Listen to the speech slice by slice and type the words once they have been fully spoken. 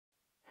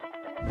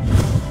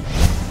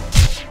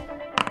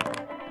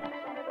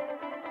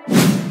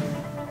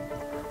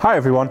Hi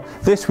everyone,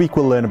 this week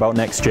we'll learn about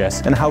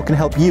Next.js and how it can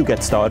help you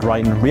get started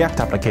writing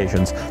React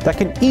applications that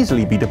can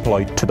easily be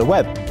deployed to the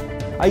web.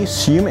 I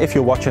assume if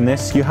you're watching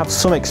this, you have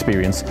some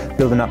experience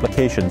building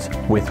applications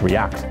with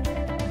React.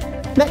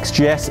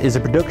 Next.js is a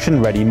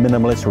production-ready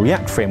minimalist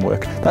React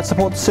framework that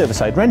supports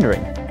server-side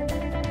rendering.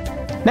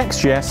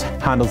 Next.js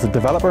handles the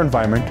developer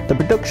environment, the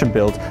production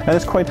build, and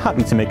is quite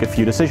happy to make a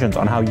few decisions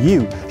on how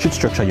you should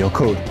structure your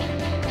code.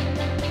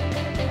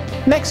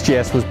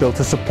 Next.js was built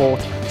to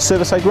support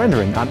server-side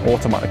rendering and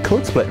automatic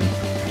code splitting.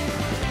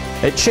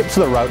 It ships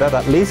to the router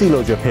that lazy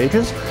loads your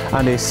pages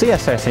and a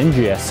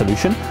CSS-in-JS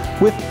solution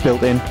with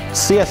built-in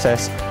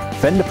CSS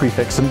vendor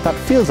prefixing that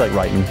feels like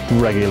writing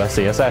regular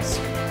CSS.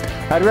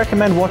 I'd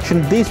recommend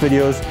watching these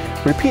videos,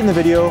 repeating the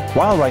video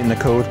while writing the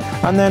code,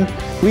 and then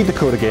read the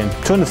code again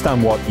to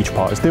understand what each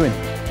part is doing.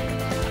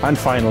 And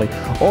finally,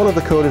 all of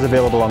the code is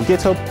available on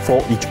GitHub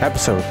for each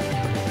episode.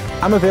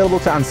 I'm available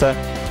to answer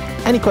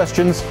any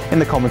questions in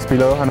the comments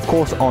below and of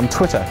course on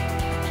Twitter.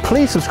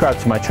 Please subscribe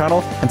to my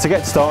channel, and to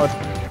get started,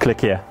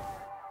 click here.